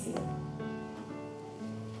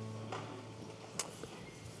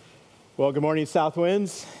Well, good morning,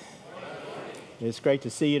 Southwinds. It's great to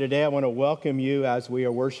see you today. I want to welcome you as we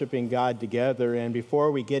are worshiping God together. And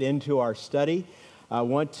before we get into our study, I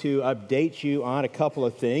want to update you on a couple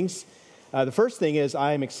of things. The first thing is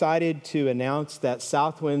I am excited to announce that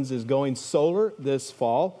Southwinds is going solar this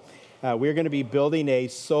fall. We're going to be building a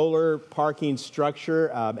solar parking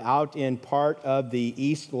structure out in part of the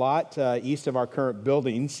east lot, east of our current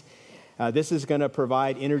buildings. This is going to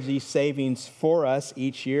provide energy savings for us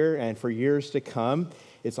each year and for years to come.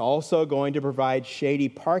 It's also going to provide shady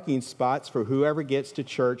parking spots for whoever gets to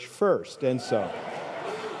church first. And so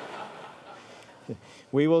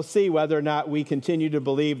we will see whether or not we continue to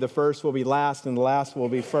believe the first will be last and the last will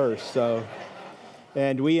be first.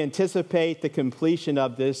 And we anticipate the completion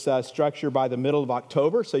of this structure by the middle of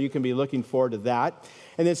October, so you can be looking forward to that.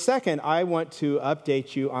 And then second, I want to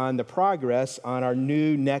update you on the progress on our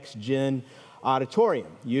new next-gen auditorium.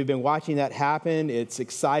 You've been watching that happen. It's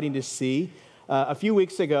exciting to see. A few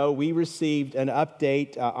weeks ago, we received an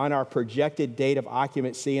update on our projected date of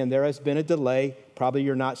occupancy, and there has been a delay. Probably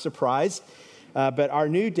you're not surprised. But our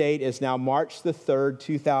new date is now March the 3rd,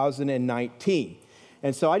 2019.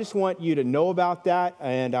 And so I just want you to know about that,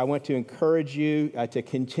 and I want to encourage you to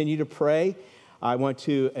continue to pray. I want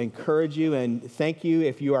to encourage you and thank you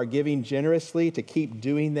if you are giving generously to keep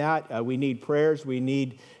doing that. We need prayers. We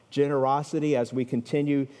need generosity as we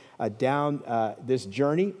continue down this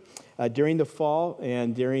journey. During the fall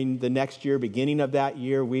and during the next year, beginning of that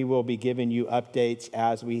year, we will be giving you updates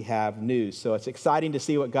as we have news. So it's exciting to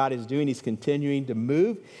see what God is doing. He's continuing to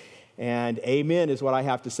move. And amen is what I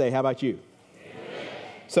have to say. How about you?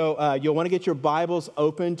 So you'll want to get your Bibles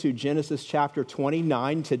open to Genesis chapter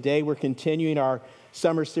 29. Today we're continuing our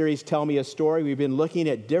summer series, Tell Me a Story. We've been looking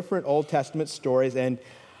at different Old Testament stories, and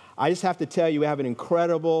I just have to tell you, we have an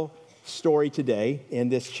incredible story today in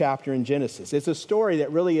this chapter in Genesis. It's a story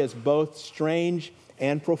that really is both strange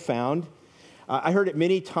and profound. I heard it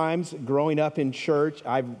many times growing up in church.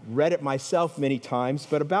 I've read it myself many times,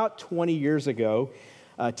 but about 20 years ago,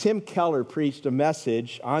 Tim Keller preached a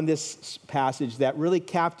message on this passage that really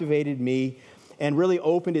captivated me and really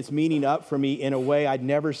opened its meaning up for me in a way I'd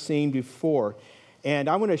never seen before. And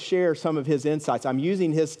I want to share some of his insights. I'm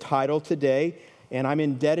using his title today, and I'm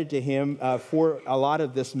indebted to him for a lot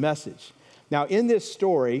of this message. Now, in this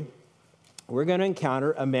story, we're going to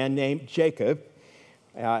encounter a man named Jacob,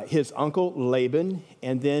 his uncle Laban,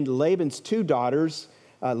 and then Laban's two daughters,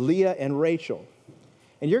 Leah and Rachel.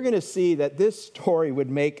 And you're going to see that this story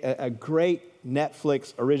would make a great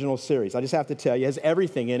Netflix original series. I just have to tell you, it has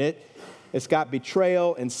everything in it. It's got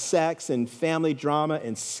betrayal and sex and family drama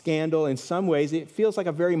and scandal. In some ways, it feels like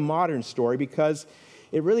a very modern story because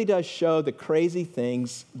it really does show the crazy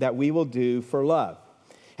things that we will do for love.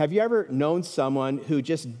 Have you ever known someone who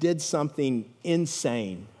just did something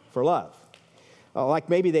insane for love? Like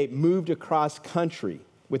maybe they moved across country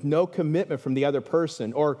with no commitment from the other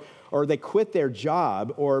person, or they quit their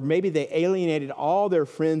job, or maybe they alienated all their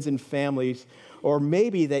friends and families, or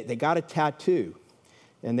maybe they got a tattoo,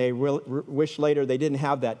 and they wish later they didn't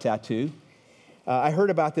have that tattoo. I heard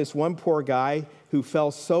about this one poor guy who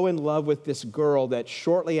fell so in love with this girl that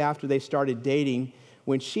shortly after they started dating,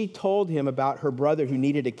 when she told him about her brother who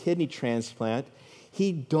needed a kidney transplant,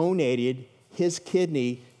 he donated his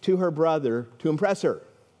kidney to her brother to impress her.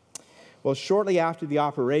 Well, shortly after the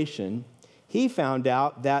operation, he found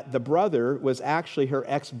out that the brother was actually her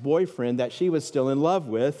ex-boyfriend that she was still in love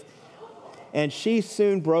with, and she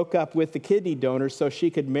soon broke up with the kidney donor so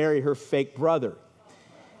she could marry her fake brother.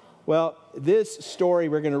 Well, this story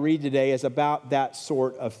we're going to read today is about that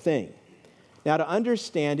sort of thing. Now, to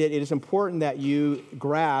understand it, it is important that you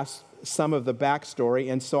grasp some of the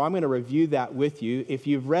backstory, and so I'm going to review that with you. If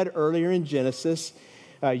you've read earlier in Genesis,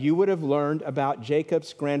 you would have learned about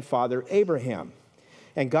Jacob's grandfather, Abraham.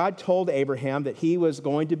 And God told Abraham that he was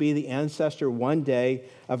going to be the ancestor one day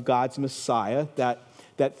of God's Messiah,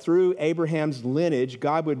 that through Abraham's lineage,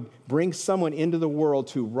 God would bring someone into the world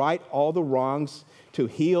to right all the wrongs, to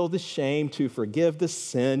heal the shame, to forgive the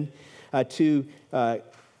sin, to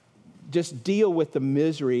just deal with the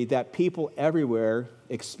misery that people everywhere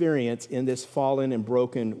experience in this fallen and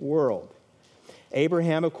broken world.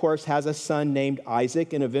 Abraham, of course, has a son named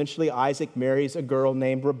Isaac, and eventually Isaac marries a girl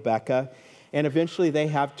named Rebekah, and eventually they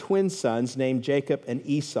have twin sons named Jacob and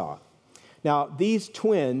Esau. Now, these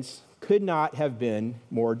twins could not have been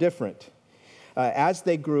more different. As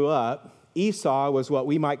they grew up, Esau was what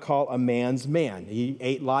we might call a man's man. He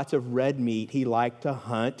ate lots of red meat. He liked to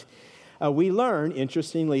hunt. We learn,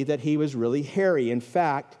 interestingly, that he was really hairy. In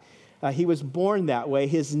fact, He was born that way.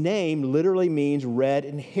 His name literally means red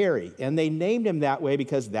and hairy. And they named him that way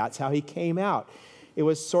because that's how he came out. It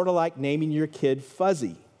was sort of like naming your kid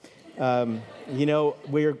Fuzzy.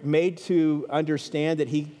 We're made to understand that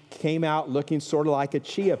he came out looking sort of like a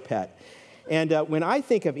chia pet. And when I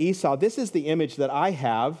think of Esau, this is the image that I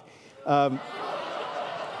have.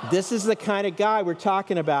 This is the kind of guy we're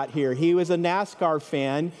talking about here. He was a NASCAR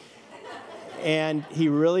fan, and he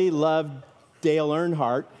really loved Dale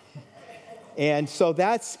Earnhardt. And so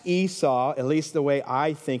that's Esau, at least the way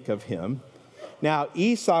I think of him. Now,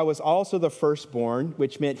 Esau was also the firstborn,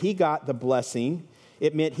 which meant he got the blessing.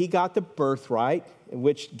 It meant he got the birthright,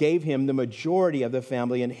 which gave him the majority of the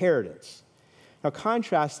family inheritance. Now,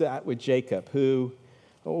 contrast that with Jacob, who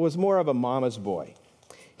was more of a mama's boy.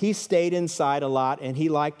 He stayed inside a lot, and he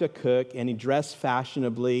liked to cook, and he dressed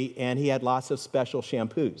fashionably, and he had lots of special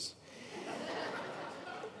shampoos.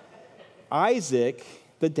 Isaac,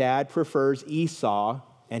 the dad, prefers Esau,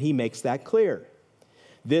 and he makes that clear.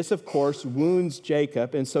 This, of course, wounds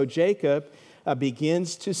Jacob, and so Jacob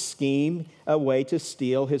begins to scheme a way to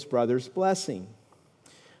steal his brother's blessing.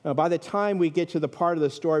 By the time we get to the part of the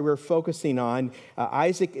story we're focusing on,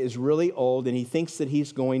 Isaac is really old, and he thinks that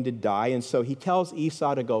he's going to die, and so he tells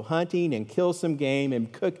Esau to go hunting and kill some game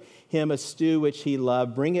and cook him a stew which he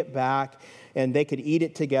loved, bring it back, and they could eat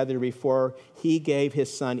it together before he gave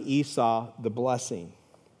his son Esau the blessing.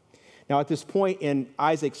 Now, at this point in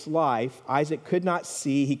Isaac's life, Isaac could not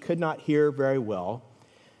see, he could not hear very well.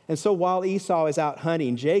 And so while Esau is out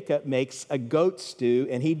hunting, Jacob makes a goat stew,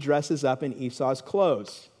 and he dresses up in Esau's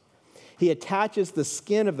clothes. He attaches the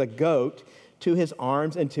skin of the goat to his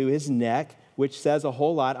arms and to his neck, which says a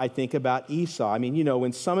whole lot, I think, about Esau. I mean,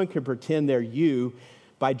 when someone can pretend they're you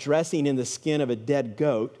by dressing in the skin of a dead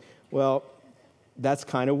goat, well, that's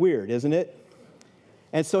kind of weird, isn't it?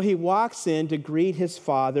 And so he walks in to greet his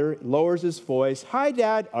father, lowers his voice, "Hi,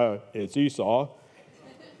 Dad." It's Esau.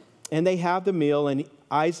 And they have the meal, and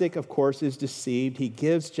Isaac, of course, is deceived. He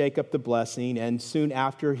gives Jacob the blessing, and soon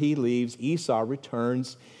after he leaves, Esau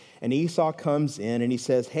returns, and Esau comes in, and he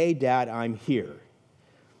says, "Hey, Dad, I'm here."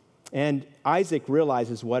 And Isaac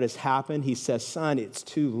realizes what has happened. He says, "Son, it's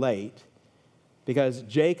too late," because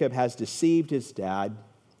Jacob has deceived his dad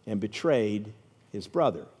and betrayed his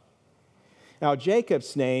brother. Now,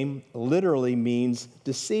 Jacob's name literally means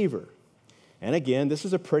deceiver. And again, this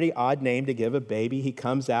is a pretty odd name to give a baby. He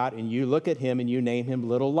comes out, and you look at him, and you name him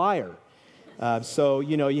Little Liar.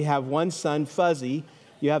 You have one son, Fuzzy.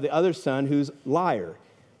 You have the other son, who's Liar.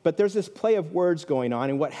 But there's this play of words going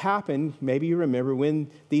on, and what happened, maybe you remember,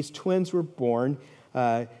 when these twins were born,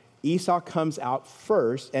 Esau comes out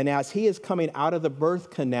first, and as he is coming out of the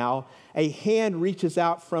birth canal, a hand reaches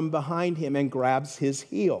out from behind him and grabs his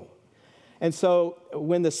heel. And so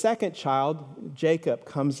when the second child, Jacob,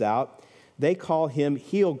 comes out, they call him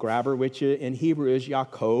heel grabber, which in Hebrew is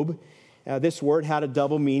Jacob. This word had a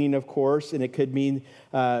double meaning, of course, and it could mean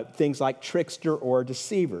things like trickster or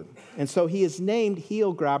deceiver. And so he is named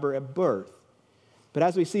heel grabber at birth. But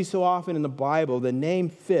as we see so often in the Bible, the name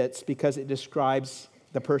fits because it describes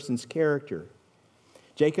the person's character.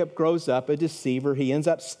 Jacob grows up a deceiver. He ends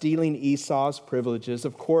up stealing Esau's privileges.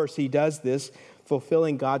 Of course, he does this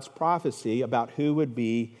fulfilling God's prophecy about who would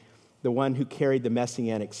be the one who carried the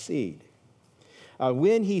messianic seed.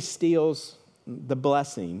 When he steals the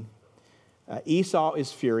blessing, Esau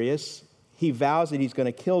is furious. He vows that he's going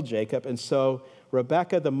to kill Jacob, and so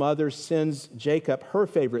Rebekah, the mother, sends Jacob, her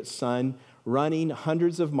favorite son, running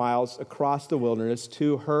hundreds of miles across the wilderness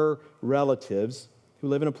to her relatives who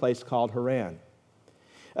live in a place called Haran.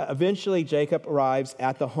 Eventually, Jacob arrives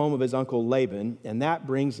at the home of his uncle Laban, and that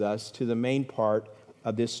brings us to the main part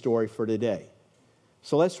of this story for today.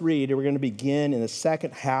 So let's read, and we're going to begin in the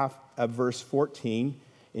second half of verse 14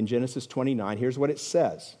 in Genesis 29. Here's what it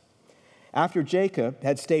says. After Jacob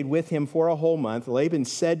had stayed with him for a whole month, Laban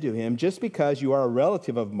said to him, "Just because you are a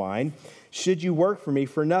relative of mine, should you work for me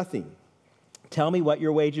for nothing? Tell me what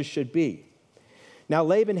your wages should be." Now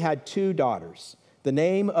Laban had 2 daughters. The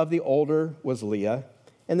name of the older was Leah,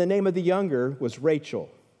 and the name of the younger was Rachel.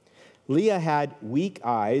 Leah had weak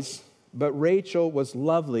eyes, but Rachel was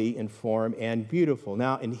lovely in form and beautiful.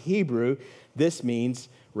 Now, in Hebrew, this means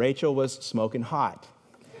Rachel was smoking hot.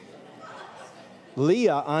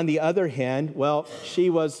 Leah, on the other hand, well, she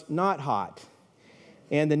was not hot.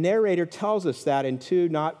 And the narrator tells us that in 2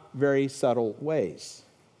 not very subtle ways.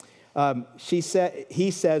 He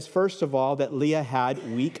says, first of all, that Leah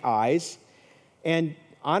had weak eyes. And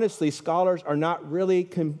honestly, scholars are not really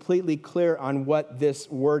completely clear on what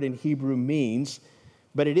this word in Hebrew means,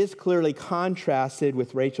 but it is clearly contrasted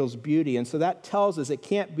with Rachel's beauty. And so that tells us it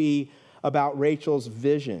can't be about Rachel's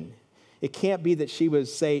vision. It can't be that she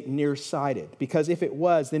was, say, nearsighted, because if it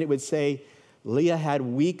was, then it would say Leah had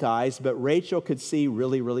weak eyes, but Rachel could see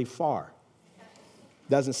really, really far.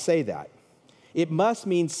 Doesn't say that. It must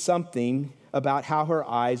mean something about how her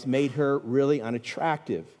eyes made her really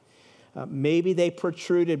unattractive. Maybe they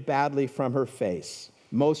protruded badly from her face.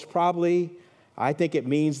 Most probably, I think it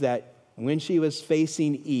means that when she was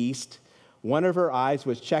facing east, one of her eyes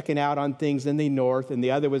was checking out on things in the north, and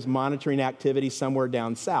the other was monitoring activity somewhere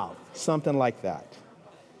down south, something like that.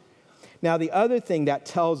 Now, the other thing that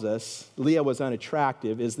tells us Leah was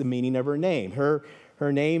unattractive is the meaning of her name. Her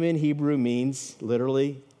name in Hebrew means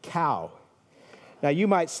literally cow. Now, you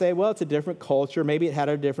might say, well, it's a different culture. Maybe it had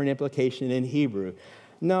a different implication in Hebrew.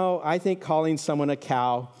 No, I think calling someone a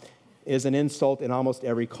cow is an insult in almost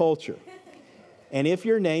every culture. And if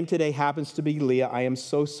your name today happens to be Leah, I am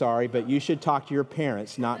so sorry, but you should talk to your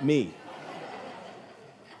parents, not me.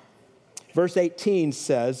 Verse 18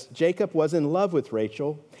 says, Jacob was in love with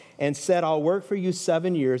Rachel and said, I'll work for you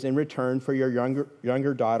 7 years in return for your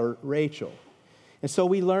younger daughter, Rachel. And so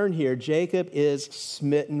we learn here, Jacob is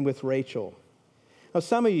smitten with Rachel. Now,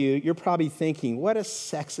 some of you, you're probably thinking, what a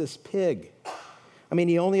sexist pig. I mean,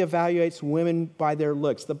 he only evaluates women by their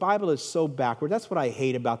looks. The Bible is so backward. That's what I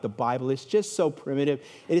hate about the Bible. It's just so primitive.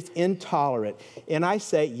 It's intolerant. And I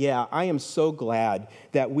say, yeah, I am so glad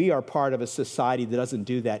that we are part of a society that doesn't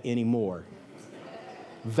do that anymore.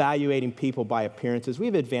 Evaluating people by appearances.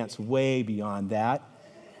 We've advanced way beyond that.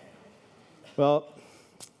 Well,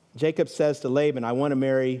 Jacob says to Laban, I want to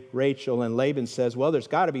marry Rachel. And Laban says, well, there's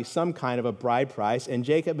got to be some kind of a bride price. And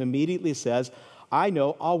Jacob immediately says, I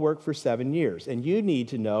know I'll work for 7 years. And you need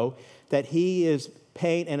to know that he is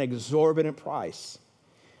paying an exorbitant price.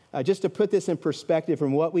 Just to put this in perspective,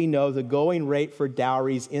 from what we know, the going rate for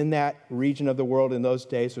dowries in that region of the world in those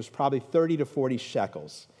days was probably 30 to 40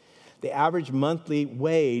 shekels. The average monthly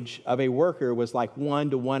wage of a worker was like 1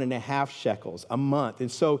 to 1.5 shekels a month.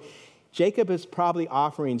 And so Jacob is probably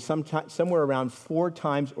offering somewhere around 4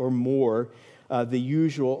 times or more the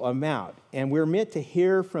usual amount. And we're meant to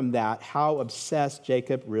hear from that how obsessed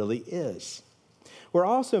Jacob really is. We're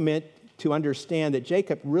also meant to understand that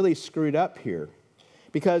Jacob really screwed up here.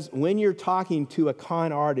 Because when you're talking to a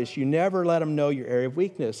con artist, you never let him know your area of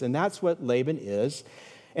weakness. And that's what Laban is.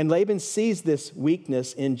 And Laban sees this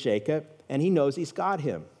weakness in Jacob, and he knows he's got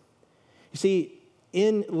him. You see,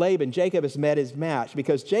 in Laban, Jacob has met his match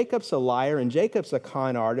because Jacob's a liar and Jacob's a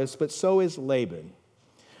con artist, but so is Laban.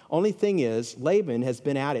 Only thing is, Laban has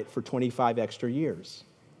been at it for 25 extra years.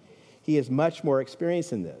 He is much more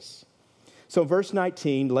experienced in this. So verse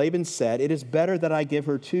 19, Laban said, it is better that I give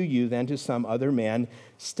her to you than to some other man.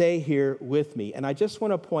 Stay here with me. And I just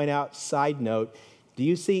want to point out, side note, do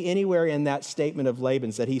you see anywhere in that statement of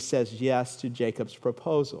Laban's that he says yes to Jacob's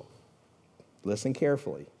proposal? Listen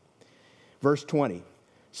carefully. Verse 20,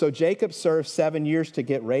 so Jacob served 7 years to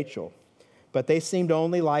get Rachel, but they seemed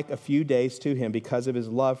only like a few days to him because of his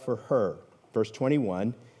love for her. Verse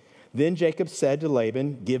 21, then Jacob said to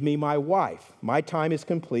Laban, give me my wife. My time is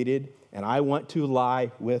completed, and I want to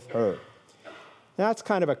lie with her. Now, that's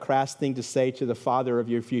kind of a crass thing to say to the father of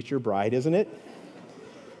your future bride, isn't it?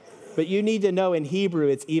 But you need to know in Hebrew,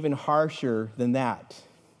 it's even harsher than that.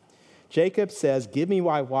 Jacob says, give me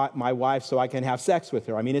my wife so I can have sex with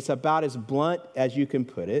her. I mean, it's about as blunt as you can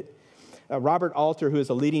put it. Robert Alter, who is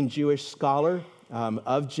a leading Jewish scholar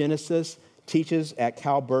of Genesis, teaches at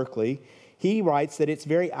Cal Berkeley. He writes that it's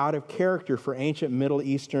very out of character for ancient Middle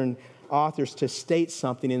Eastern authors to state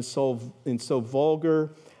something in so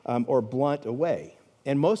vulgar or blunt a way.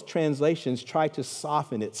 And most translations try to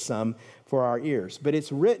soften it some for our ears. But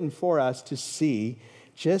it's written for us to see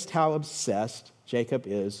just how obsessed Jacob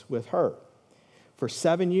is with her. For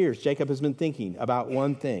 7 years, Jacob has been thinking about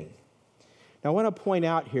one thing. Now, I want to point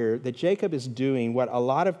out here that Jacob is doing what a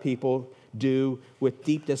lot of people do with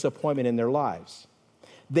deep disappointment in their lives.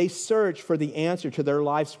 They search for the answer to their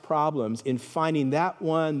life's problems in finding that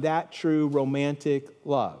one, that true romantic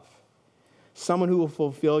love. Someone who will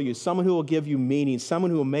fulfill you, someone who will give you meaning,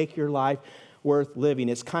 someone who will make your life worth living.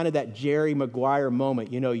 It's kind of that Jerry Maguire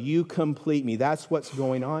moment. You know, you complete me. That's what's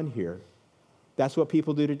going on here. That's what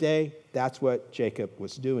people do today. That's what Jacob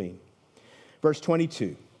was doing. Verse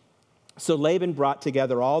 22. So Laban brought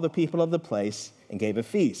together all the people of the place and gave a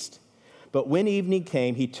feast. But when evening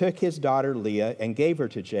came, he took his daughter Leah and gave her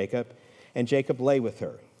to Jacob, and Jacob lay with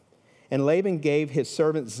her. And Laban gave his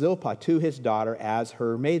servant Zilpah to his daughter as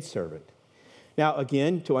her maidservant. Now,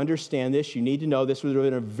 again, to understand this, you need to know this would have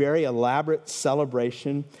been a very elaborate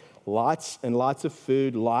celebration, lots and lots of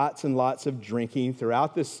food, lots and lots of drinking.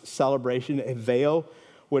 Throughout this celebration, a veil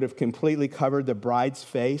would have completely covered the bride's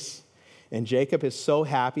face. And Jacob is so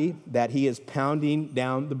happy that he is pounding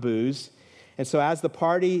down the booze. And so as the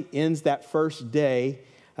party ends that first day,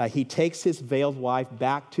 he takes his veiled wife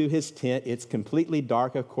back to his tent. It's completely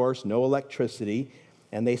dark, of course, no electricity,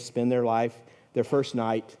 and they spend their first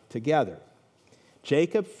night together.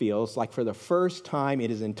 Jacob feels like for the first time in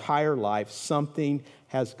his entire life, something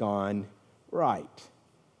has gone right.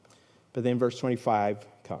 But then verse 25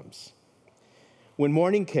 comes. When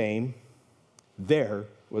morning came, there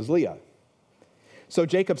was Leah. So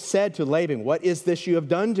Jacob said to Laban, "What is this you have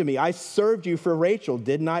done to me? I served you for Rachel,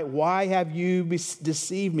 didn't I? Why have you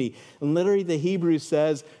deceived me?" And literally the Hebrew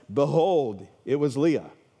says, "Behold, it was Leah."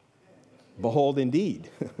 Behold indeed.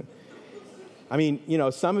 I mean,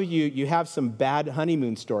 some of you have some bad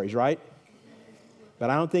honeymoon stories, right? But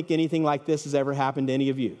I don't think anything like this has ever happened to any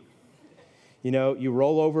of you. You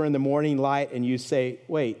roll over in the morning light and you say,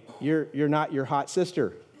 "Wait, you're not your hot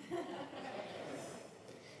sister."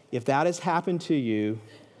 If that has happened to you,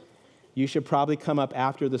 you should probably come up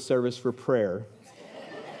after the service for prayer.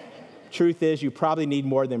 Truth is, you probably need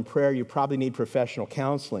more than prayer. You probably need professional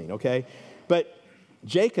counseling, okay? But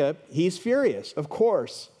Jacob, he's furious, of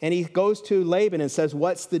course. And he goes to Laban and says,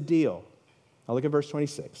 "What's the deal?" Now look at verse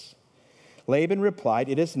 26. Laban replied,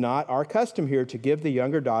 "It is not our custom here to give the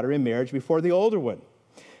younger daughter in marriage before the older one.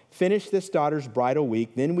 Finish this daughter's bridal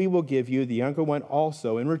week, then we will give you the younger one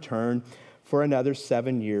also in return for another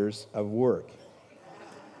 7 years of work."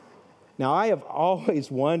 Now, I have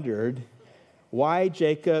always wondered why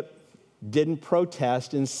Jacob didn't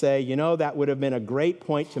protest and say, that would have been a great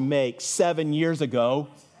point to make 7 years ago.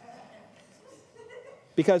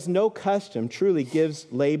 Because no custom truly gives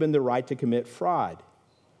Laban the right to commit fraud.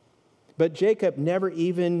 But Jacob never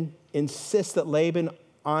even insists that Laban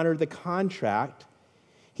honor the contract.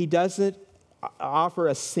 He doesn't offer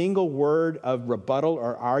a single word of rebuttal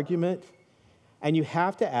or argument. And you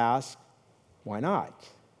have to ask, why not?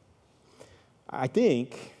 I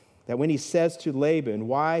think that when he says to Laban,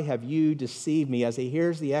 "Why have you deceived me?" as he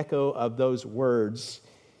hears the echo of those words,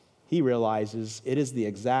 he realizes it is the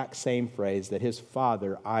exact same phrase that his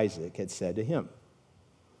father Isaac had said to him.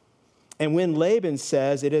 And when Laban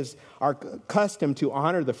says it is our custom to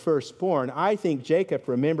honor the firstborn, I think Jacob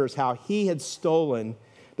remembers how he had stolen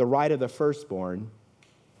the right of the firstborn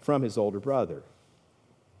from his older brother.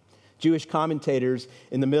 Jewish commentators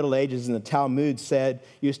in the Middle Ages in the Talmud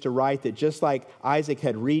used to write that just like Isaac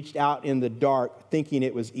had reached out in the dark thinking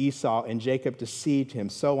it was Esau and Jacob deceived him,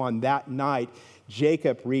 so on that night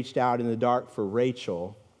Jacob reached out in the dark for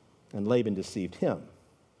Rachel and Laban deceived him.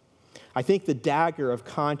 I think the dagger of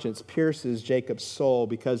conscience pierces Jacob's soul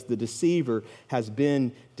because the deceiver has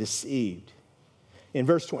been deceived. In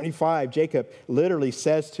verse 25, Jacob literally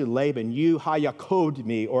says to Laban, "You Hayakod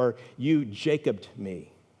me," or "You Jacobed me."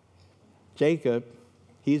 Jacob,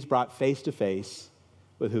 he's brought face to face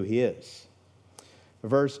with who he is.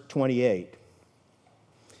 Verse 28,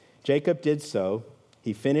 Jacob did so.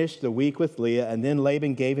 He finished the week with Leah, and then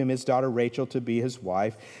Laban gave him his daughter Rachel to be his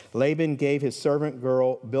wife. Laban gave his servant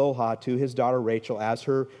girl Bilhah to his daughter Rachel as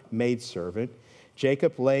her maidservant.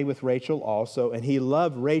 Jacob lay with Rachel also, and he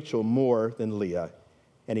loved Rachel more than Leah,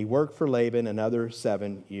 and he worked for Laban another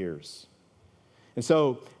 7 years. And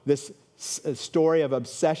so this story of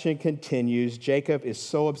obsession continues. Jacob is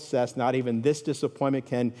so obsessed, not even this disappointment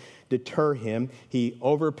can deter him. He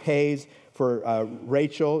overpays for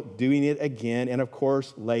Rachel, doing it again, and of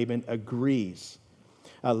course, Laban agrees.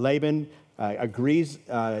 Laban agrees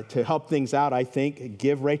to help things out, I think,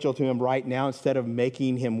 give Rachel to him right now instead of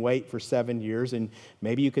making him wait for 7 years. And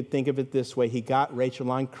maybe you could think of it this way. He got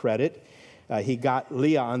Rachel on credit. He got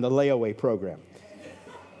Leah on the layaway program.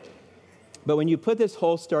 But when you put this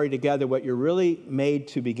whole story together, what you're really made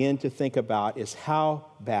to begin to think about is how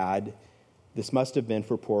bad this must have been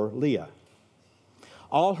for poor Leah.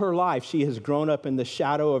 All her life, she has grown up in the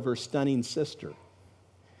shadow of her stunning sister.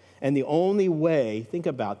 And the only way, think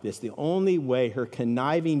about this, the only way her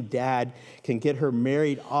conniving dad can get her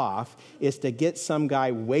married off is to get some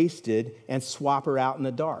guy wasted and swap her out in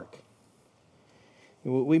the dark.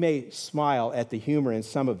 We may smile at the humor in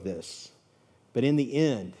some of this, but in the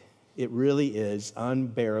end, it really is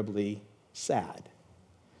unbearably sad.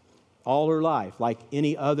 All her life, like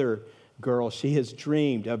any other girl, she has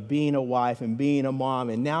dreamed of being a wife and being a mom,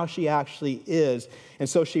 and now she actually is. And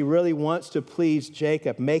so she really wants to please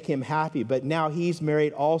Jacob, make him happy, but now he's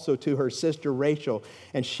married also to her sister Rachel,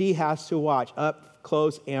 and she has to watch up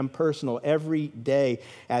close and personal every day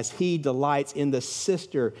as he delights in the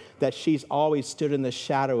sister that she's always stood in the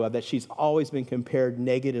shadow of, that she's always been compared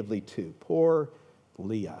negatively to. Poor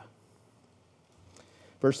Leah.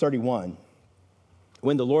 Verse 31,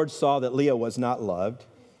 when the Lord saw that Leah was not loved,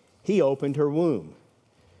 He opened her womb,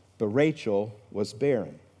 but Rachel was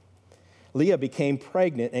barren. Leah became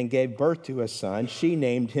pregnant and gave birth to a son. She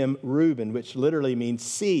named him Reuben, which literally means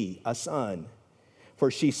see, a son. For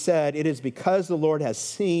she said, it is because the Lord has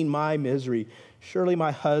seen my misery. Surely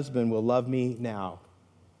my husband will love me now.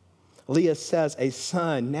 Leah says, a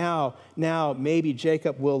son, now maybe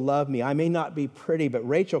Jacob will love me. I may not be pretty, but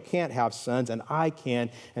Rachel can't have sons, and I can.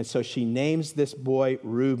 And so she names this boy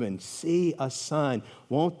Reuben. See, a son.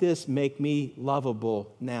 Won't this make me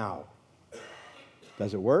lovable now?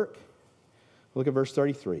 Does it work? Look at verse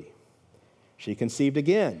 33. She conceived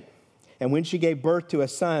again. And when she gave birth to a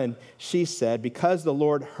son, she said, because the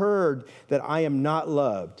Lord heard that I am not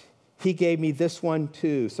loved, he gave me this one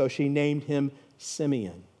too. So she named him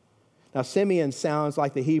Simeon. Now, Simeon sounds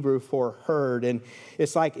like the Hebrew for heard, and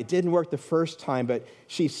it's like it didn't work the first time, but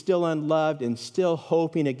she's still unloved and still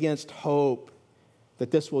hoping against hope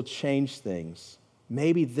that this will change things.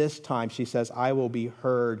 Maybe this time, she says, I will be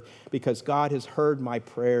heard because God has heard my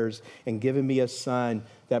prayers and given me a son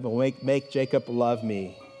that will make Jacob love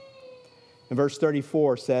me. And verse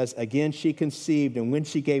 34 says, again she conceived, and when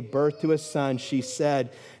she gave birth to a son, she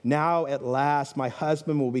said, now at last my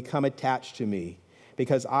husband will become attached to me,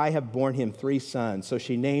 because I have borne him 3 sons. So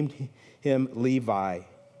she named him Levi.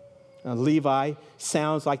 Now, Levi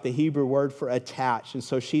sounds like the Hebrew word for attached, and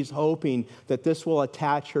so she's hoping that this will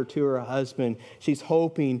attach her to her husband. She's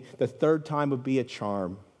hoping the third time would be a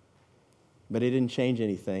charm, but it didn't change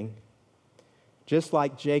anything. Just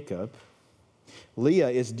like Jacob, Leah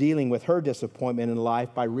is dealing with her disappointment in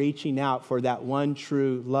life by reaching out for that one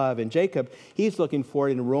true love. And Jacob, he's looking for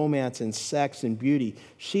it in romance and sex and beauty.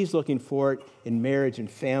 She's looking for it in marriage and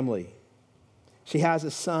family. She has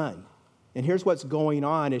a son. And here's what's going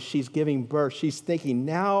on as she's giving birth. She's thinking,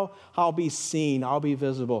 now I'll be seen, I'll be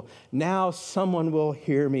visible. Now someone will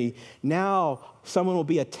hear me. Now someone will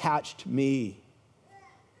be attached to me.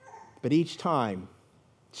 But each time,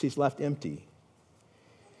 she's left empty.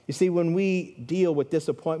 You see, when we deal with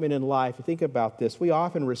disappointment in life, think about this, we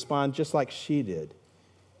often respond just like she did.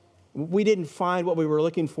 We didn't find what we were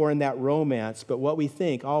looking for in that romance, but what we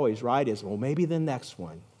think always, right, is, well, maybe the next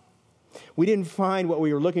one. We didn't find what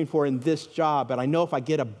we were looking for in this job, but I know if I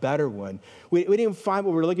get a better one. We didn't find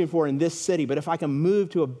what we were looking for in this city, but if I can move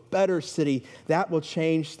to a better city, that will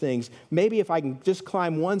change things. Maybe if I can just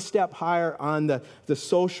climb one step higher on the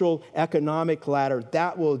social economic ladder,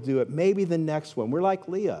 that will do it. Maybe the next one. We're like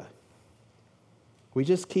Leah. We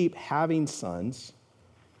just keep having sons,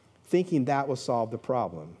 thinking that will solve the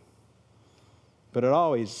problem. But it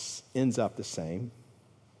always ends up the same.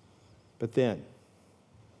 But then,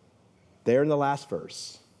 there in the last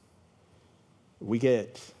verse, we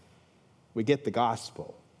get the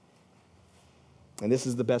gospel. And this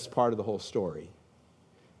is the best part of the whole story.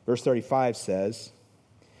 Verse 35 says,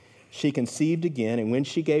 she conceived again, and when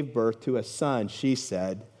she gave birth to a son, she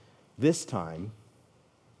said, this time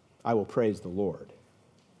I will praise the Lord.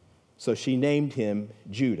 So she named him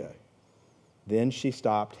Judah. Then she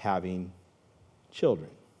stopped having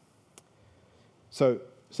children. So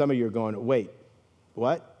some of you are going, wait,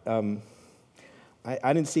 what?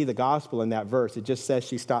 I didn't see the gospel in that verse. It just says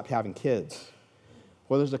she stopped having kids.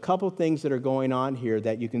 Well, there's a couple things that are going on here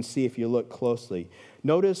that you can see if you look closely.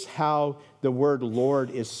 Notice how the word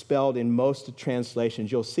Lord is spelled in most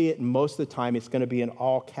translations. You'll see it most of the time. It's going to be in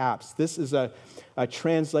all caps. This is a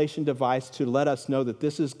translation device to let us know that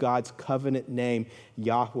this is God's covenant name,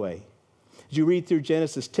 Yahweh. As you read through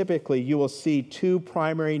Genesis, typically you will see 2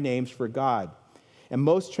 primary names for God. And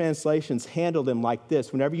most translations handle them like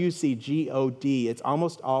this. Whenever you see G-O-D, it's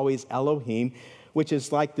almost always Elohim, which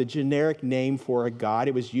is like the generic name for a God.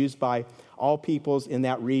 It was used by all peoples in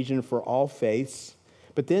that region for all faiths.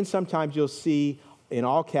 But then sometimes you'll see in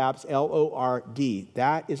all caps L-O-R-D.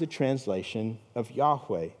 That is a translation of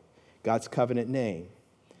Yahweh, God's covenant name.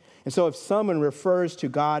 And so if someone refers to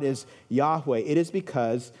God as Yahweh, it is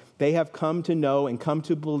because they have come to know and come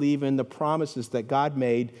to believe in the promises that God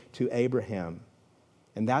made to Abraham.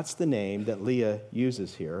 And that's the name that Leah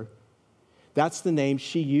uses here. That's the name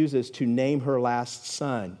she uses to name her last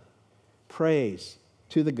son. Praise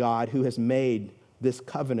to the God who has made this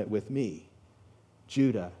covenant with me,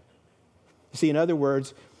 Judah. You see, in other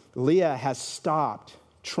words, Leah has stopped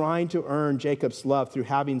trying to earn Jacob's love through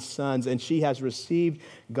having sons, and she has received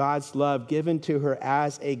God's love given to her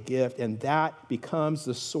as a gift, and that becomes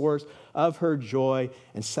the source of her joy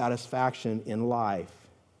and satisfaction in life.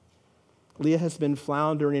 Leah has been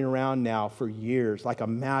floundering around now for years like a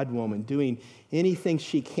mad woman, doing anything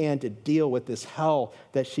she can to deal with this hell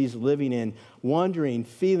that she's living in, wondering,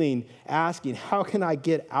 feeling, asking, how can I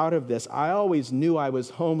get out of this? I always knew I was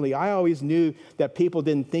homely. I always knew that people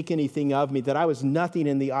didn't think anything of me, that I was nothing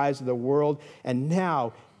in the eyes of the world. And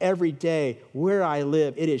now, every day, where I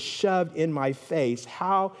live, it is shoved in my face.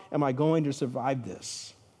 How am I going to survive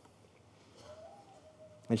this?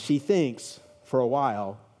 And she thinks for a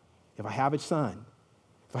while, if I have a son.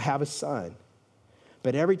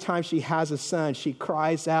 But every time she has a son, she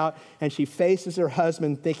cries out and she faces her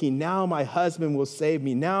husband thinking, now my husband will save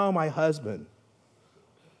me. Now my husband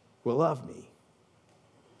will love me.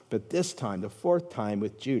 But this time, the fourth time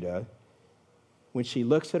with Judah, when she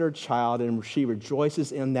looks at her child and she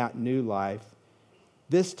rejoices in that new life,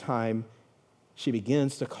 this time she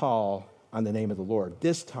begins to call on the name of the Lord.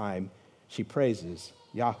 This time she praises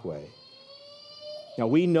Yahweh. Now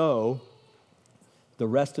we know the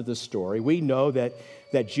rest of the story. We know that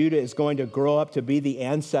Judah is going to grow up to be the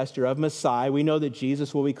ancestor of Messiah. We know that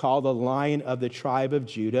Jesus will be called the Lion of the tribe of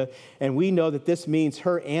Judah. And we know that this means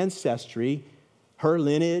her ancestry, her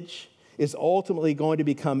lineage, is ultimately going to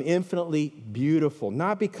become infinitely beautiful,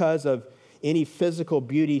 not because of any physical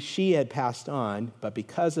beauty she had passed on, but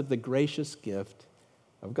because of the gracious gift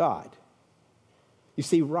of God. You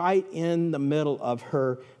see, right in the middle of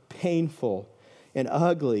her painful and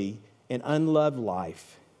ugly and unloved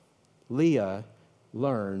life, Leah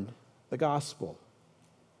learned the gospel.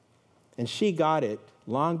 And she got it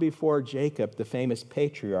long before Jacob, the famous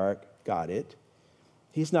patriarch, got it.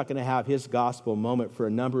 He's not going to have his gospel moment for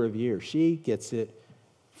a number of years. She gets it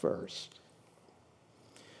first.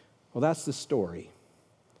 Well, that's the story.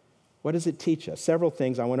 What does it teach us? Several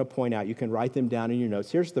things I want to point out. You can write them down in your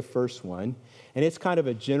notes. Here's the first one, and it's kind of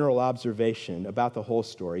a general observation about the whole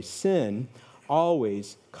story. Sin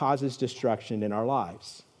always causes destruction in our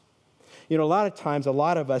lives. You know, a lot of times, a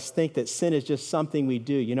lot of us think that sin is just something we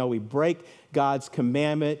do. You know, we break God's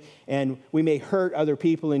commandment, and we may hurt other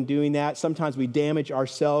people in doing that. Sometimes we damage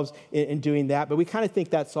ourselves in doing that, but we kind of think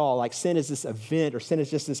that's all. Like sin is this event, or sin is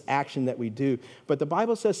just this action that we do. But the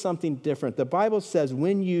Bible says something different. The Bible says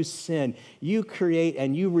when you sin, you create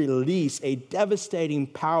and you release a devastating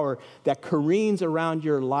power that careens around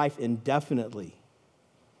your life indefinitely.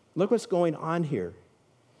 Look what's going on here.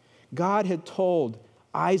 God had told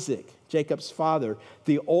Isaac, Jacob's father,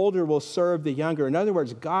 the older will serve the younger. In other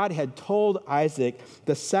words, God had told Isaac,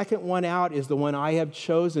 the second one out is the one I have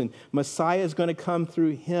chosen. Messiah is going to come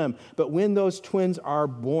through him. But when those twins are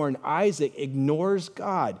born, Isaac ignores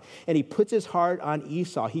God, and he puts his heart on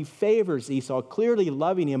Esau. He favors Esau, clearly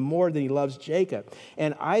loving him more than he loves Jacob.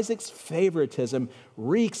 And Isaac's favoritism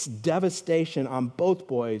wreaks devastation on both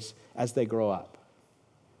boys as they grow up.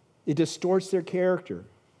 It distorts their character.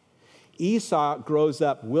 Esau grows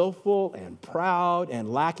up willful and proud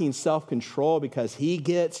and lacking self-control because he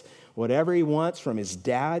gets whatever he wants from his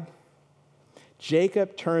dad.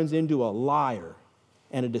 Jacob turns into a liar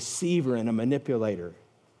and a deceiver and a manipulator.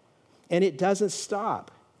 And it doesn't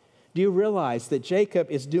stop. Do you realize that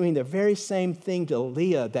Jacob is doing the very same thing to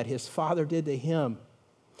Leah that his father did to him?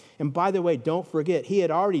 And by the way, don't forget, he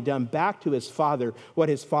had already done back to his father what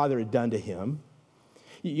his father had done to him.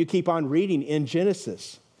 You keep on reading in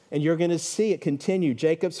Genesis, and you're going to see it continue.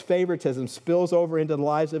 Jacob's favoritism spills over into the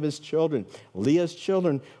lives of his children. Leah's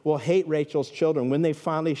children will hate Rachel's children when they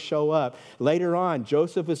finally show up. Later on,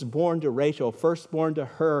 Joseph is born to Rachel, firstborn to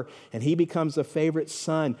her, and he becomes a favorite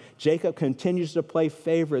son. Jacob continues to play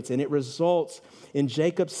favorites, and it results in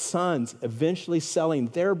Jacob's sons eventually selling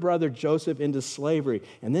their brother Joseph into slavery.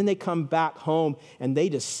 And then they come back home, and they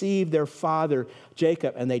deceive their father,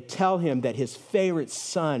 Jacob, and they tell him that his favorite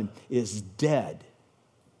son is dead.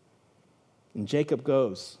 And Jacob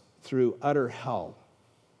goes through utter hell.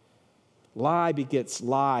 Lie begets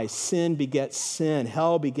lie. Sin begets sin.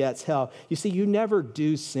 Hell begets hell. You see, you never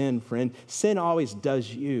do sin, friend. Sin always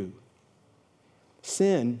does you.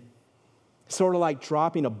 Sin, sort of like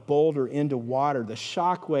dropping a boulder into water. The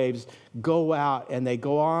shock waves go out and they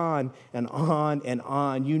go on and on and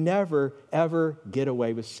on. You never, ever get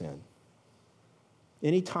away with sin.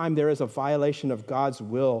 Anytime there is a violation of God's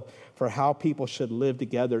will for how people should live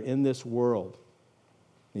together in this world,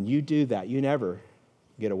 and you do that, you never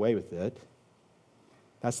get away with it.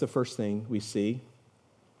 That's the first thing we see.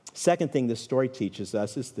 Second thing this story teaches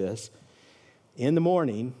us is this: in the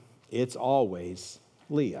morning, it's always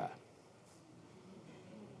Leah.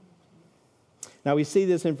 Now we see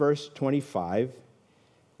this in verse 25,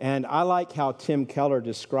 and I like how Tim Keller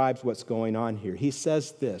describes what's going on here. He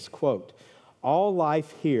says this, quote, "All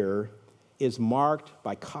life here is marked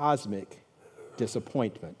by cosmic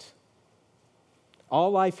disappointment." All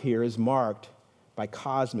life here is marked by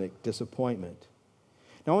cosmic disappointment.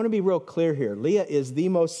 Now, I want to be real clear here. Leah is the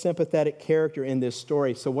most sympathetic character in this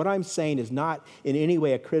story. So what I'm saying is not in any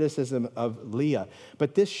way a criticism of Leah,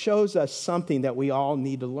 but this shows us something that we all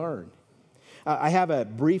need to learn. I have a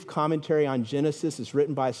brief commentary on Genesis. It's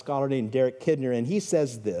written by a scholar named Derek Kidner, and he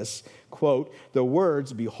says this, quote, "The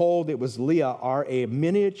words, 'Behold, it was Leah,' are a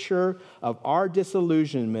miniature of our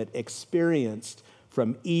disillusionment experienced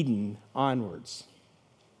from Eden onwards."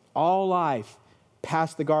 All life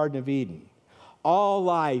past the Garden of Eden, all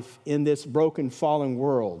life in this broken, fallen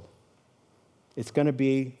world, there's going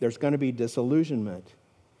to be disillusionment.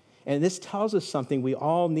 And this tells us something we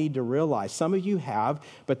all need to realize. Some of you have,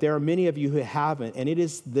 but there are many of you who haven't. And it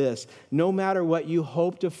is this: no matter what you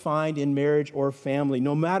hope to find in marriage or family,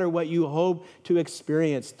 no matter what you hope to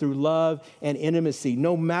experience through love and intimacy,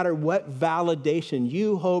 no matter what validation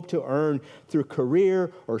you hope to earn through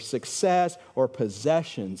career or success or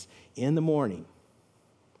possessions, in the morning,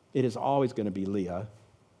 it is always going to be Leah.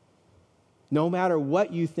 No matter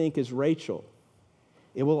what you think is Rachel,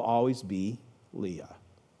 it will always be Leah.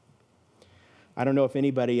 I don't know if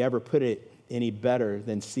anybody ever put it any better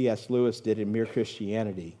than C.S. Lewis did in Mere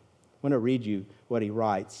Christianity. I want to read you what he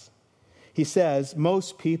writes. He says,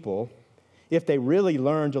 "Most people, if they really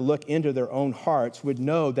learn to look into their own hearts, would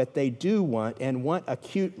know that they do want, and want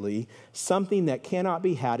acutely, something that cannot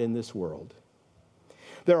be had in this world.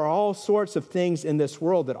 There are all sorts of things in this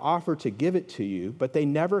world that offer to give it to you, but they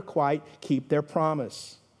never quite keep their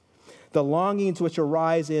promise. The longings which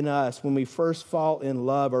arise in us when we first fall in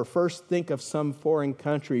love, or first think of some foreign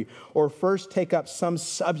country, or first take up some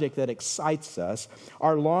subject that excites us,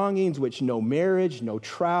 are longings which no marriage, no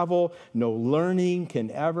travel, no learning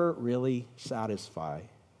can ever really satisfy.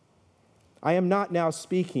 I am not now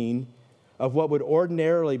speaking of what would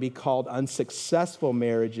ordinarily be called unsuccessful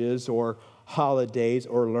marriages or holidays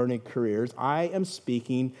or learning careers. I am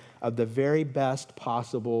speaking of the very best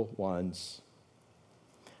possible ones.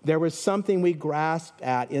 There was something we grasped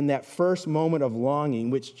at in that first moment of longing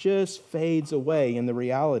which just fades away in the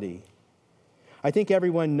reality. I think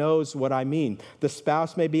everyone knows what I mean. The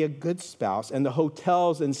spouse may be a good spouse, and the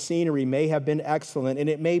hotels and scenery may have been excellent, and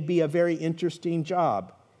it may be a very interesting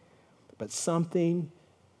job, but something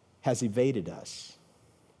has evaded us.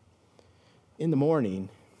 In the morning,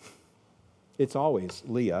 it's always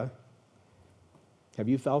Leah. Have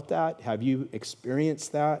you felt that? Have you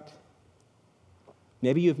experienced that?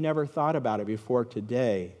 Maybe you've never thought about it before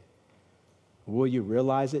today. Will you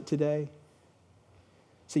realize it today?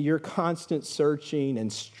 See, you're constant searching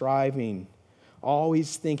and striving,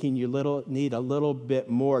 always thinking you need a little bit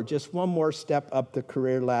more, just one more step up the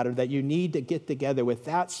career ladder, that you need to get together with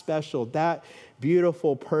that special, that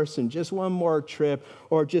beautiful person, just one more trip,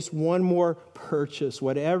 or just one more purchase,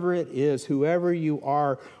 whatever it is, whoever you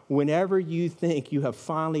are, whenever you think you have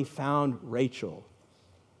finally found Rachel.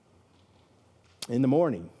 In the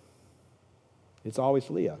morning, it's always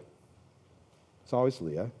Leah. It's always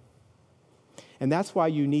Leah. And that's why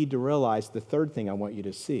you need to realize the third thing I want you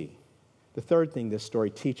to see. The third thing this story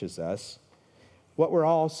teaches us, what we're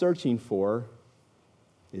all searching for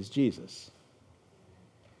is Jesus.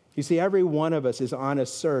 You see, every one of us is on a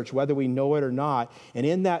search, whether we know it or not. And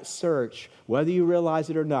in that search, whether you realize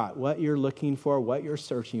it or not, what you're looking for, what you're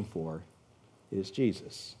searching for is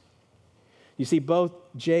Jesus. You see, both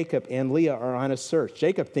Jacob and Leah are on a search.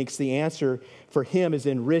 Jacob thinks the answer for him is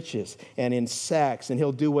in riches and in sex, and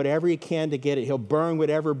he'll do whatever he can to get it. He'll burn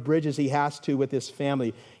whatever bridges he has to with his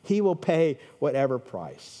family. He will pay whatever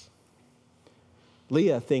price.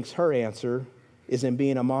 Leah thinks her answer is in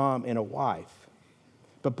being a mom and a wife.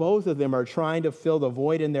 But both of them are trying to fill the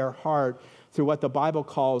void in their heart through what the Bible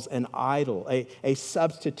calls an idol, a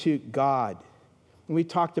substitute God. And we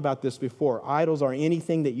talked about this before. Idols are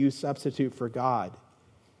anything that you substitute for God.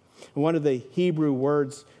 One of the Hebrew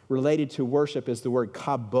words related to worship is the word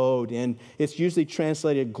kabod, and it's usually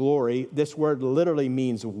translated glory. This word literally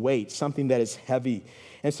means weight, something that is heavy.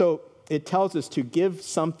 And so it tells us to give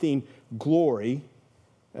something glory,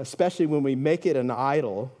 especially when we make it an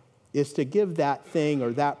idol, is to give that thing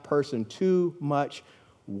or that person too much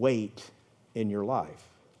weight in your life.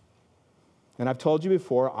 And I've told you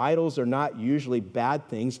before, idols are not usually bad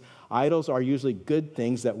things. Idols are usually good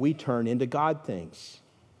things that we turn into God things.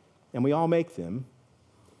 And we all make them.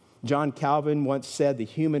 John Calvin once said the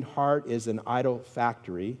human heart is an idol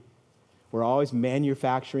factory. We're always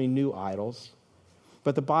manufacturing new idols.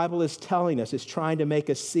 But the Bible is telling us, it's trying to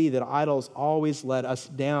make us see that idols always let us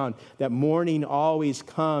down, that morning always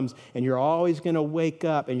comes, and you're always going to wake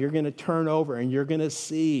up, and you're going to turn over, and you're going to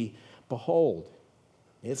see, behold,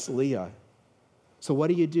 it's Leah. So what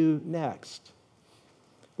do you do next?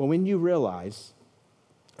 Well, when you realize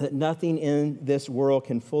that nothing in this world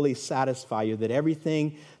can fully satisfy you, that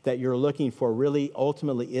everything that you're looking for really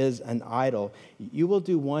ultimately is an idol, you will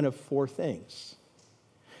do one of four things.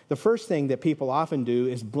 The first thing that people often do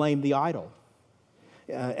is blame the idol.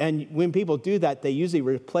 And when people do that, they usually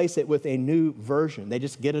replace it with a new version. They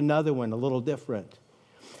just get another one, a little different.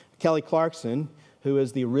 Kelly Clarkson, who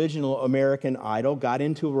is the original American Idol, got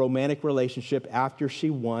into a romantic relationship after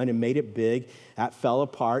she won and made it big. That fell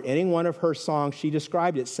apart. And in one of her songs, she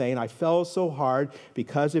described it saying, "I fell so hard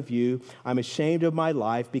because of you. I'm ashamed of my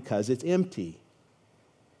life because it's empty."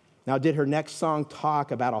 Now, did her next song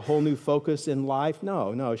talk about a whole new focus in life?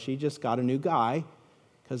 No, she just got a new guy,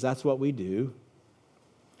 because that's what we do.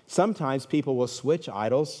 Sometimes people will switch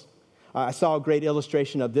idols. I saw a great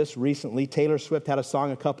illustration of this recently. Taylor Swift had a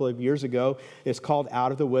song a couple of years ago. It's called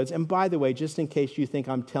Out of the Woods. And by the way, just in case you think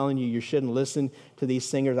I'm telling you you shouldn't listen to these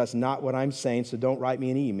singers, that's not what I'm saying, so don't write me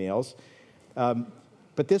any emails.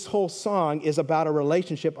 But this whole song is about a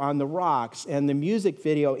relationship on the rocks, and the music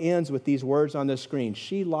video ends with these words on the screen.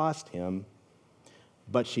 She lost him,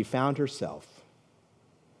 but she found herself.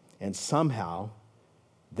 And somehow,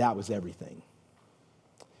 that was everything.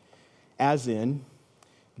 As in,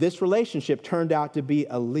 this relationship turned out to be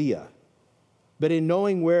a Leah. But in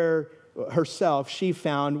knowing where herself, she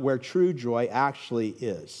found where true joy actually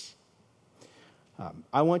is.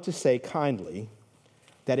 I want to say kindly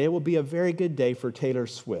that it will be a very good day for Taylor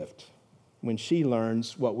Swift when she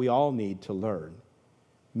learns what we all need to learn.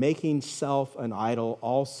 Making self an idol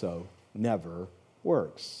also never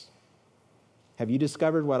works. Have you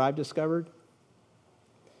discovered what I've discovered?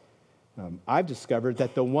 I've discovered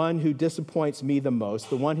that the one who disappoints me the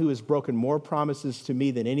most, the one who has broken more promises to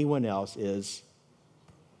me than anyone else, is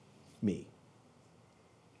me.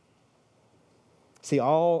 See,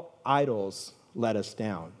 all idols let us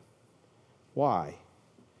down. Why?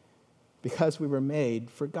 Because we were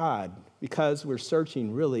made for God, because we're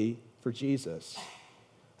searching really for Jesus.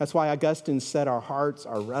 That's why Augustine said our hearts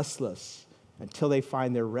are restless until they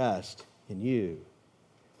find their rest in you.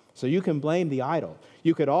 So you can blame the idol.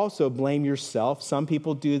 You could also blame yourself. Some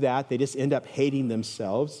people do that. They just end up hating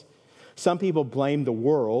themselves. Some people blame the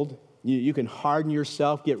world. You can harden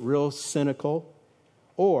yourself, get real cynical.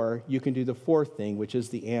 Or you can do the fourth thing, which is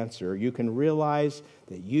the answer. You can realize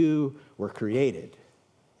that you were created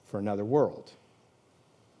for another world.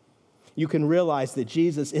 You can realize that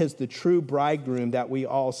Jesus is the true bridegroom that we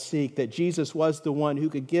all seek, that Jesus was the one who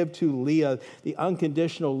could give to Leah the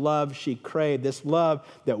unconditional love she craved, this love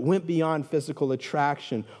that went beyond physical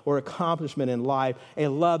attraction or accomplishment in life, a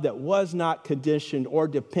love that was not conditioned or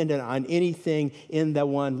dependent on anything in the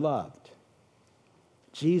one loved.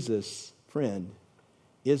 Jesus, friend,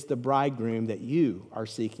 is the bridegroom that you are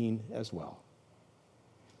seeking as well.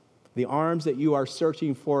 The arms that you are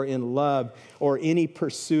searching for in love or any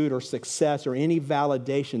pursuit or success or any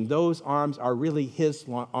validation, those arms are really his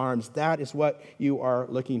arms. That is what you are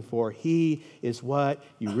looking for. He is what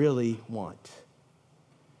you really want.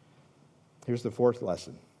 Here's the fourth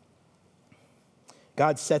lesson.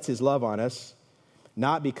 God sets his love on us,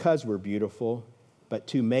 not because we're beautiful, but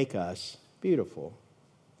to make us beautiful.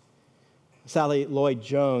 Sally Lloyd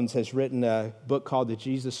Jones has written a book called the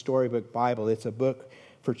Jesus Storybook Bible. It's a book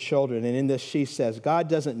for children. And in this, she says, God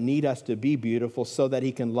doesn't need us to be beautiful so that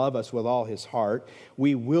he can love us with all his heart.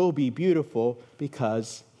 We will be beautiful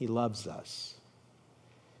because he loves us.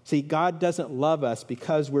 See, God doesn't love us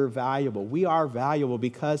because we're valuable. We are valuable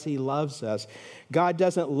because he loves us. God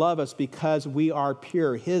doesn't love us because we are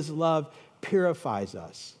pure. His love purifies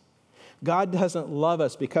us. God doesn't love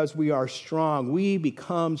us because we are strong. We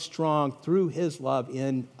become strong through his love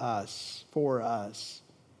in us, for us.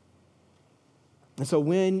 And so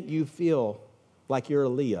when you feel like you're a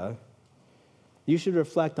Leah, you should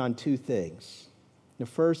reflect on two things. The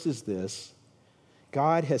first is this: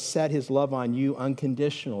 God has set his love on you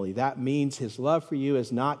unconditionally. That means his love for you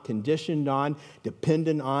is not conditioned on,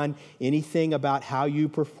 dependent on anything about how you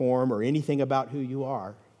perform or anything about who you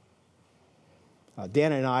are.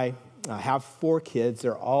 Dan and I have 4 kids.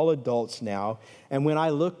 They're all adults now. And when I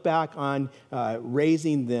look back on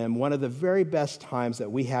raising them, one of the very best times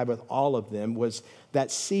that we had with all of them was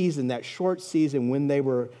that season, that short season when they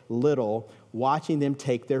were little, watching them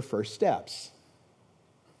take their first steps.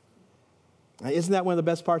 Isn't that one of the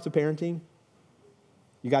best parts of parenting?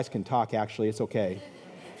 You guys can talk, actually. It's okay.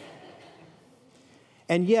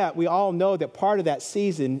 And yet, we all know that part of that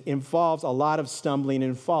season involves a lot of stumbling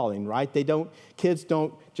and falling, right? Kids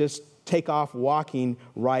don't just take off walking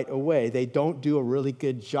right away. They don't do a really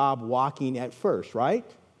good job walking at first, right?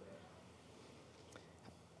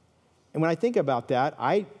 And when I think about that,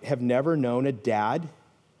 I have never known a dad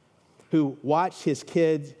who watched his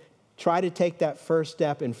kids try to take that first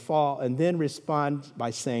step and fall and then respond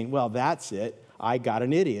by saying, well, that's it. I got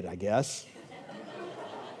an idiot, I guess.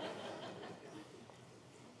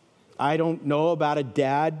 I don't know about a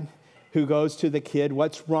dad who goes to the kid,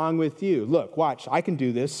 what's wrong with you? Look, watch, I can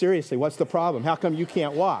do this. Seriously, what's the problem? How come you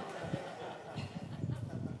can't walk?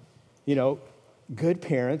 You know, good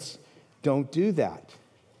parents don't do that.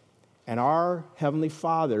 And our Heavenly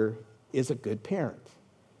Father is a good parent.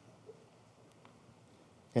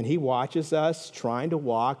 And he watches us trying to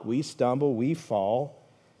walk. We stumble, we fall.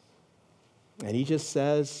 And he just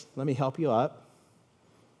says, let me help you up.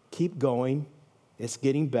 Keep going. It's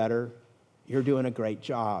getting better. You're doing a great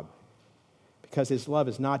job. Because his love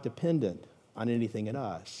is not dependent on anything in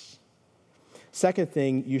us. Second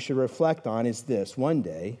thing you should reflect on is this. One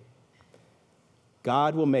day,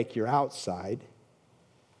 God will make your outside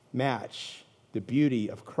match the beauty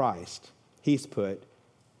of Christ he's put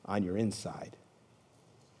on your inside.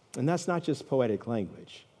 And that's not just poetic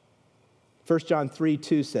language. 1 John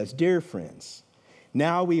 3:2 says, dear friends,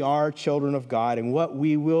 now we are children of God, and what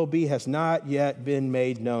we will be has not yet been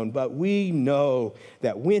made known. But we know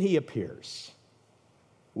that when he appears,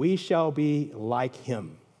 we shall be like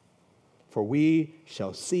him, for we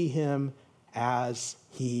shall see him as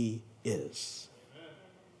he is. Amen.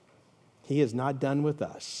 He is not done with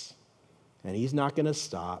us, and he's not going to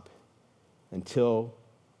stop until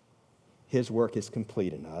his work is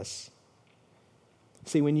complete in us.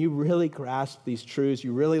 See, when you really grasp these truths,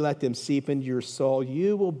 you really let them seep into your soul,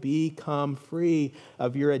 you will become free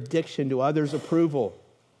of your addiction to others' approval.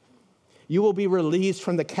 You will be released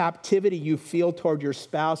from the captivity you feel toward your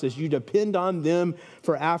spouse as you depend on them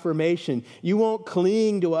for affirmation. You won't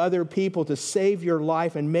cling to other people to save your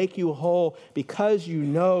life and make you whole because you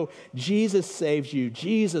know Jesus saves you.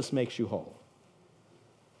 Jesus makes you whole.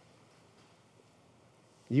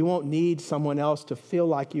 You won't need someone else to feel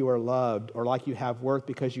like you are loved or like you have worth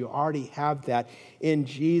because you already have that in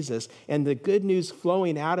Jesus. And the good news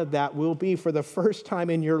flowing out of that will be for the first time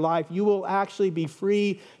in your life, you will actually be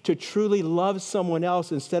free to truly love someone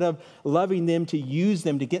else instead of loving them to use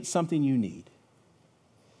them to get something you need.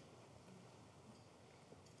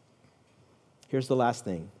 Here's the last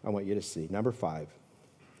thing I want you to see. Number 5.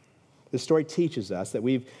 The story teaches us that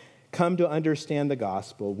we've come to understand the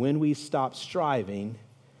gospel when we stop striving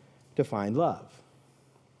to find love.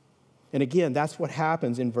 And again, that's what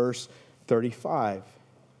happens in verse 35.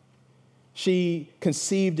 She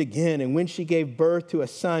conceived again, and when she gave birth to a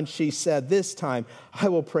son, she said, this time I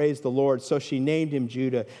will praise the Lord. So she named him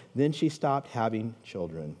Judah. Then she stopped having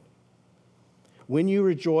children. When you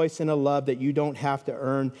rejoice in a love that you don't have to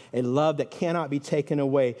earn, a love that cannot be taken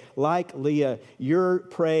away, like Leah, your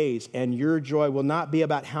praise and your joy will not be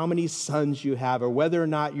about how many sons you have or whether or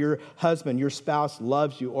not your husband, your spouse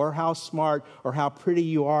loves you or how smart or how pretty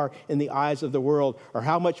you are in the eyes of the world or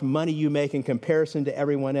how much money you make in comparison to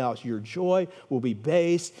everyone else. Your joy will be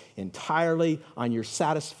based entirely on your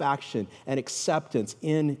satisfaction and acceptance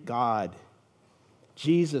in God.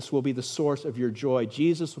 Jesus will be the source of your joy.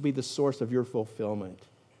 Jesus will be the source of your fulfillment.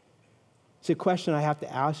 So the question I have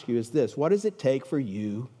to ask you is this: what does it take for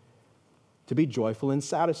you to be joyful and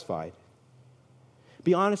satisfied?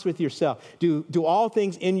 Be honest with yourself. Do all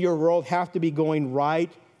things in your world have to be going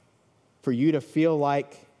right for you to feel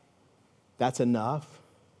like that's enough?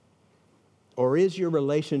 Or is your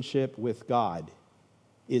relationship with God,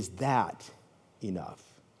 is that enough?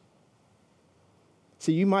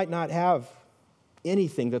 See, you might not have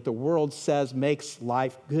anything that the world says makes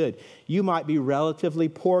life good. You might be relatively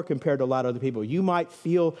poor compared to a lot of other people. You might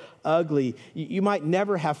feel ugly. You might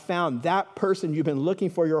never have found that person you've been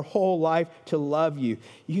looking for your whole life to love you.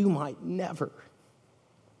 You might never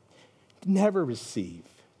receive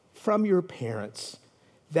from your parents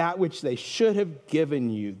that which they should have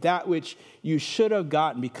given you, that which you should have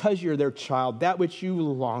gotten because you're their child, that which you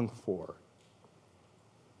long for.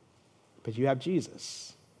 But you have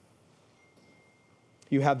Jesus.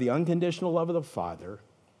 You have the unconditional love of the Father,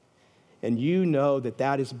 and you know that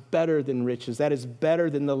that is better than riches. That is better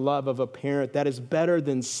than the love of a parent. That is better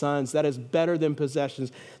than sons. That is better than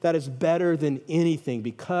possessions. That is better than anything,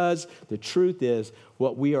 because the truth is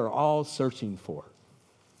what we are all searching for.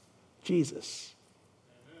 Jesus.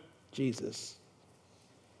 Amen. Jesus.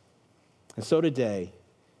 And so today,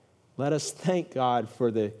 let us thank God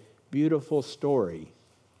for the beautiful story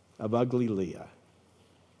of ugly Leah.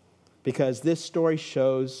 Because this story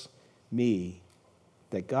shows me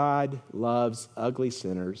that God loves ugly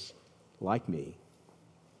sinners like me.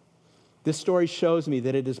 This story shows me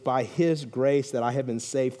that it is by his grace that I have been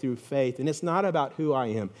saved through faith. And it's not about who I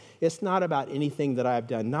am. It's not about anything that I've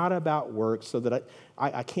done, not about works so that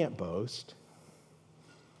I can't boast.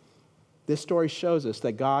 This story shows us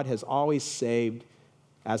that God has always saved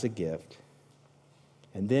as a gift.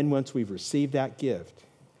 And then once we've received that gift,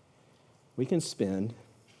 we can spend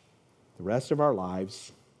the rest of our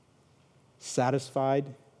lives satisfied,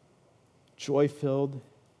 joy-filled,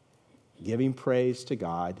 giving praise to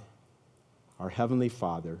God, our Heavenly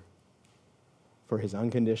Father, for his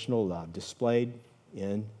unconditional love displayed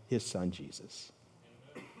in his Son, Jesus.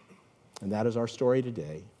 And that is our story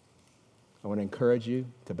today. I want to encourage you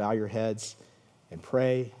to bow your heads and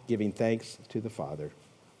pray, giving thanks to the Father.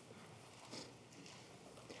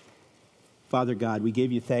 Father God, we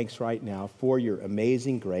give you thanks right now for your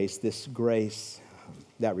amazing grace, this grace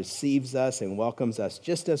that receives us and welcomes us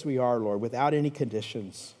just as we are, Lord, without any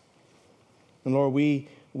conditions. And Lord, we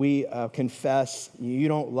confess you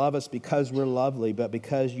don't love us because we're lovely, but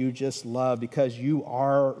because you just love, because you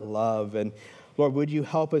are love. And Lord, would you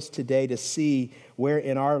help us today to see where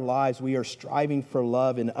in our lives we are striving for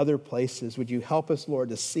love in other places? Would you help us, Lord,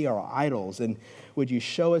 to see our idols? And would you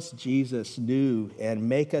show us Jesus new and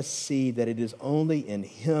make us see that it is only in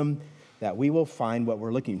him that we will find what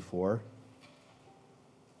we're looking for?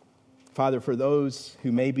 Father, for those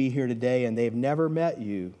who may be here today and they've never met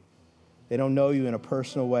you, they don't know you in a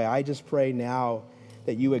personal way, I just pray now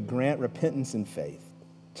that you would grant repentance and faith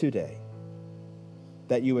today,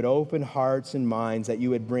 that you would open hearts and minds, that you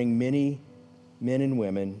would bring many men and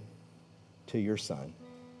women to your Son.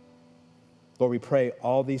 Lord, we pray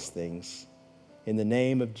all these things in the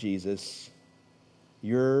name of Jesus,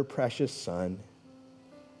 your precious Son,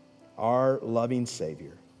 our loving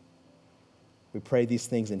Savior. We pray these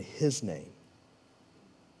things in his name.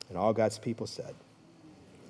 And all God's people said,